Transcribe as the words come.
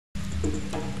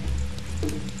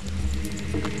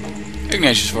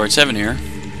Ignatius47 here,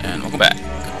 and welcome back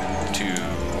to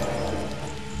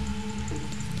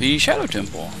the Shadow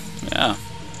Temple. Yeah.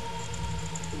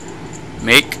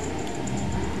 Make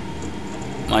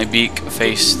my beak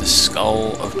face the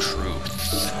skull of truth.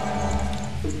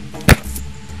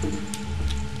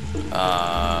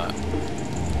 Oh,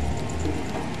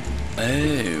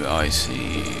 I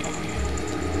see.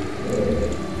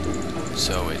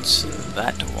 So it's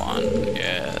that one,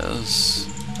 yes.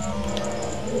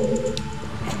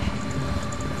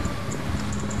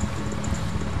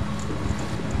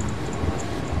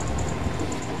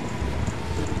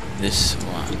 This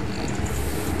one.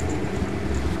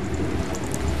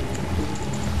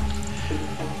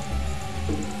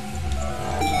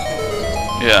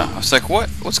 Yeah, I was like, what?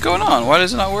 What's going on? Why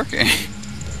is it not working?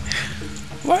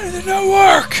 Why did it not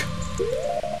work?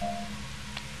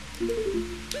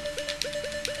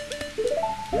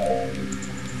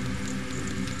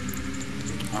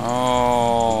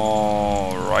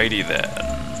 Alrighty then.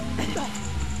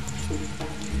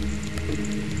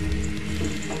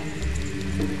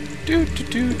 Do do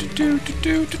do do do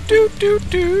do do do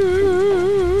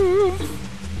do.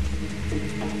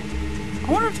 I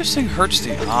wonder if this thing hurts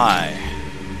the eye.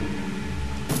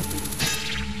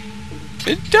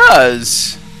 It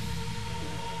does.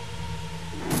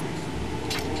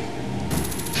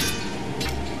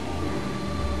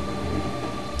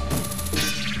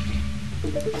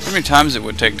 How many times it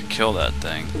would take to kill that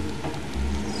thing?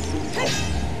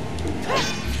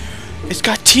 It's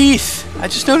got teeth! I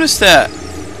just noticed that!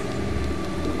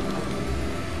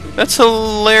 That's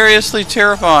hilariously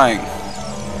terrifying.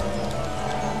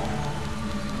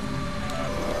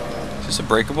 Is this a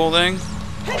breakable thing?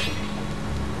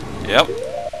 Yep.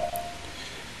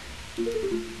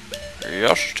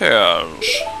 Yes, it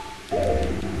is.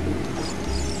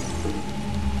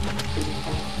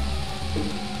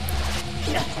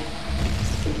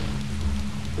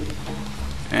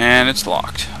 And it's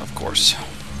locked, of course.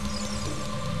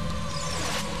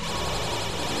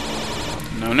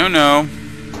 No, no, no.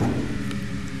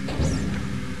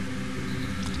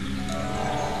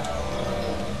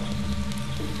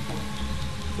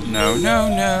 No, no,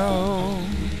 no.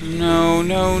 No,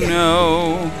 no,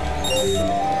 no.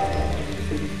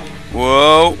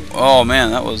 Whoa. Oh,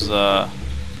 man, that was,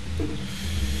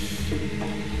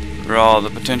 rather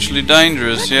potentially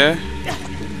dangerous, yeah?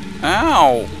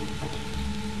 Ow!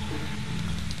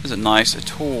 Is it nice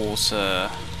tool, sir?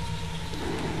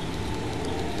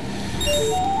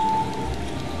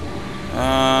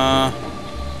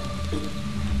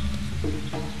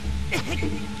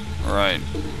 Right.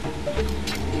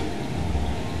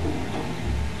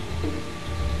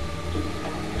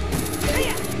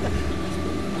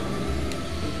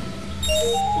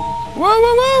 Whoa,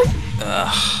 whoa, whoa!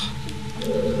 Ugh.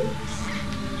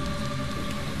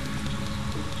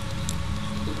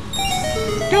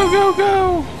 Go, go,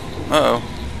 go! Uh-oh.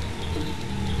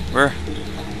 Where?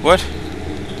 What?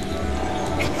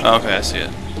 Oh, okay, I see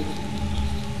it.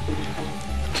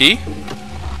 Key?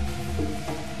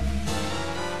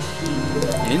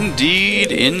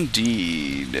 Indeed,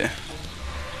 indeed.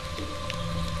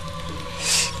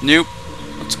 Nope.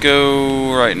 Let's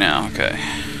go right now. Okay.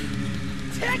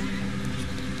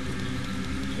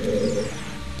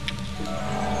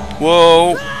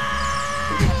 Whoa!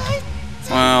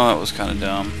 Well, that was kind of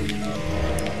dumb.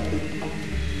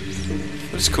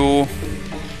 But it's cool.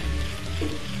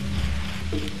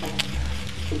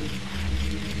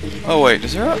 Oh wait,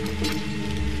 is there a...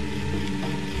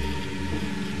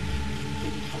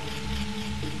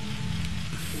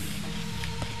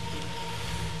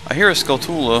 I hear a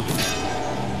Skulltula.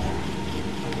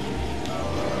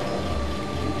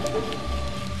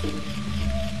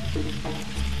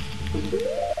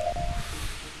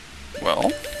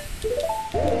 Well...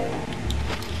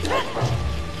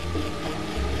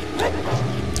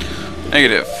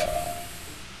 Negative.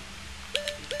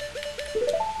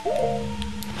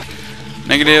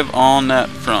 Negative on that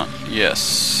front,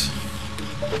 yes.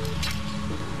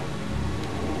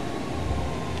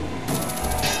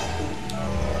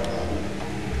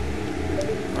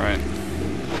 Right.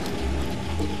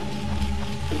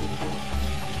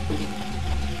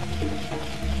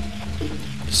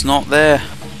 It's not there.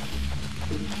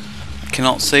 I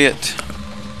cannot see it.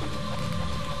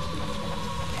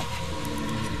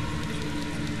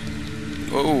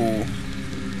 Whoa.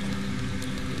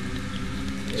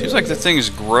 Seems like the things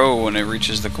grow when it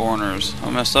reaches the corners. How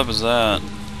messed up is that?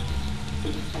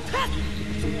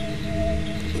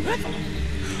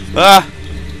 Ah!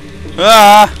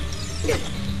 Ah!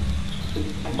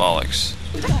 Bollocks.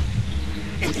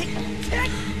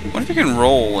 What if you can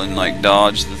roll and like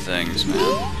dodge the things, man?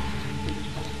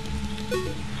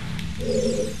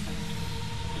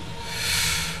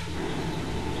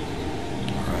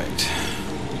 Alright.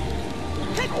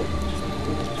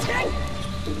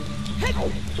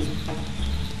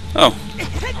 Oh.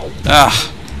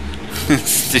 Ah.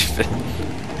 Stupid.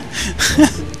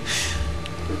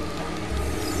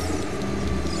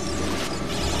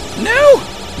 No!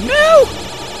 No!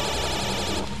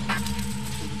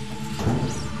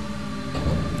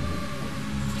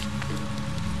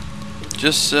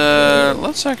 Just,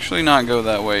 let's actually not go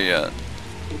that way yet.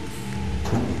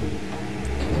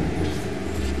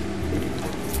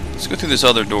 Let's go through this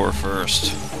other door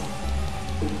first.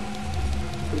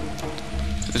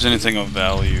 If there's anything of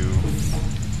value.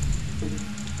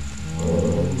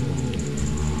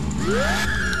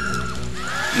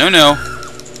 No, no.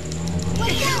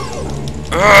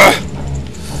 Ugh.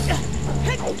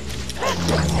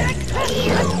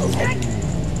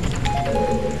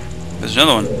 There's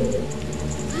another one.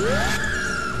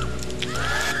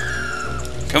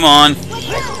 Come on.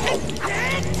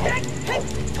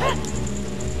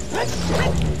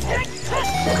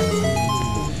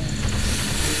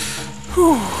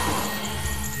 Whew.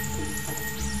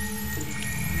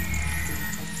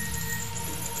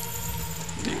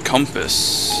 The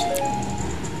compass.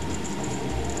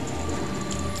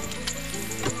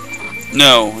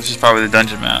 No, this is probably the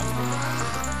dungeon map.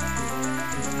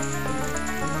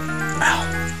 Ow.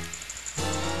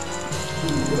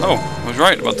 Oh, I was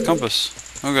right about the compass.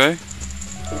 Okay.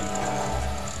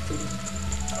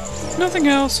 Nothing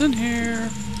else in here.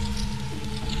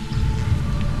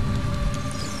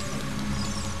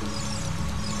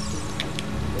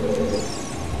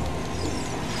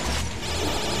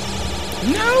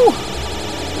 No!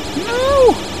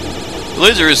 No! The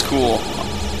laser is cool.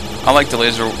 I like the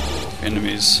laser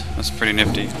enemies. That's pretty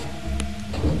nifty.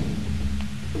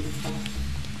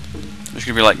 There's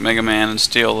gonna be like Mega Man and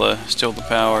steal the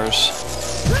powers.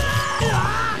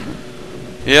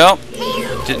 Yep.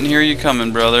 Didn't hear you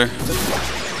coming, brother.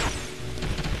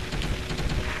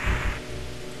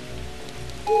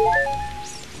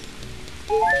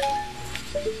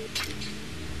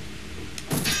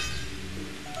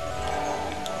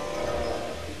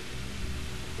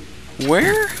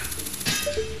 Where?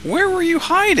 Where were you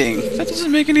hiding? That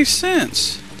doesn't make any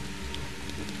sense.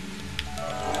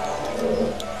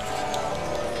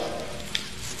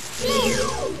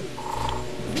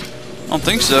 I don't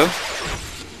think so.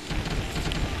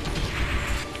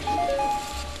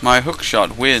 My hook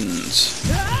shot wins.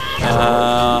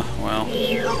 Well,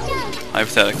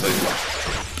 hypothetically.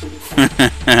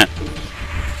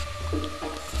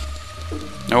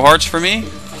 No hearts for me?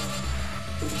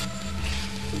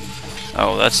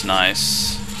 Oh, that's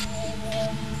nice.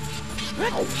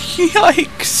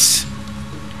 Yikes!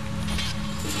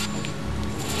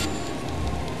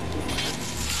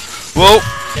 Whoa!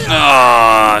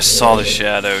 Ah, I saw the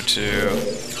shadow too.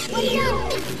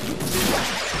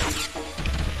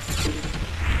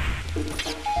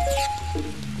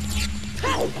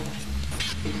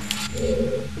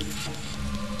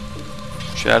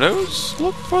 Shadows?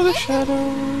 Look for the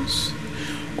shadows.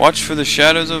 Watch for the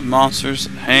shadows of monsters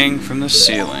hang from the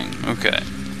ceiling. Okay.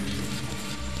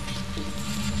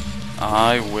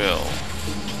 I will.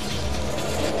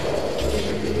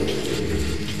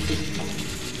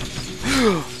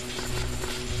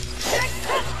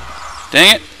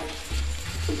 Dang it!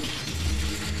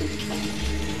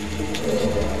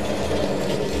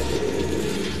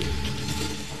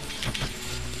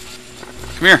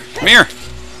 Come here! Come here!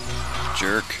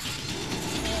 Jerk.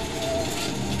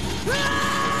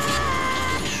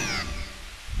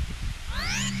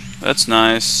 That's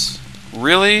nice.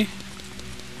 Really?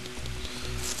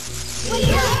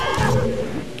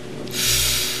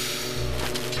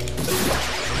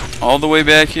 All the way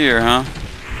back here, huh?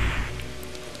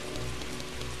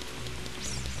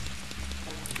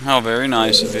 How very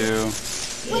nice of you.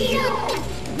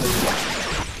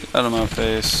 Get out of my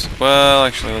face. Well,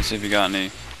 actually, let's see if you got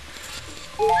any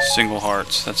single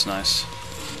hearts. That's nice.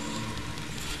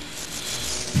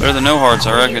 Better than no hearts,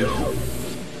 I reckon.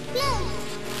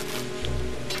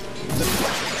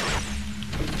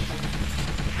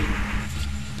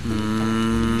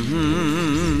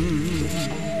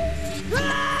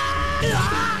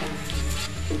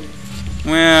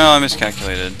 Well, I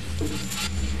miscalculated.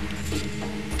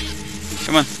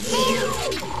 Come on.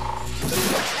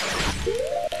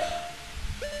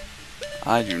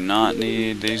 I do not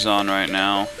need these on right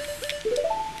now.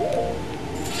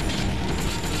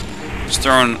 Just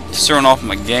throwing off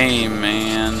my game,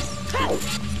 man.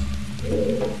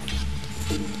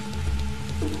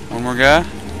 One more guy?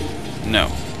 No.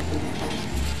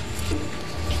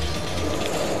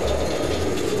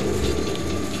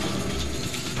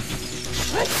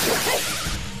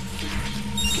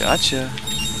 Gotcha.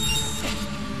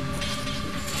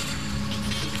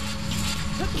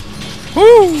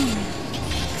 Woo!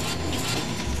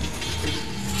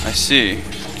 I see.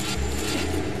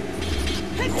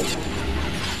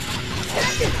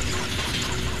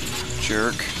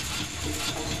 Jerk.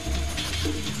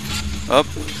 Up,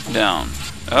 down,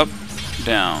 up,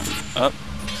 down, up,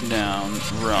 down,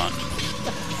 run.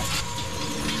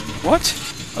 What?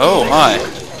 Oh,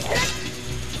 hi.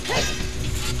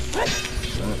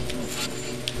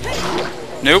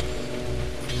 Nope.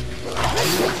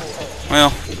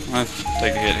 Well, I'll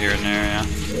take a hit here and there, yeah.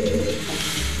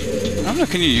 I don't know,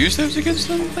 can you use those against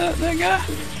them, that guy?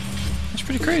 That's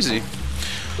pretty crazy.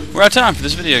 We're out of time for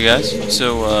this video, guys.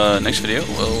 So, next video,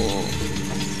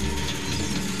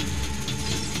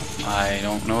 I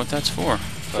don't know what that's for,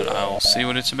 but I'll see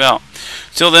what it's about.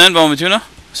 Till then, Bone Tuna.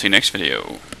 See you next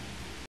video.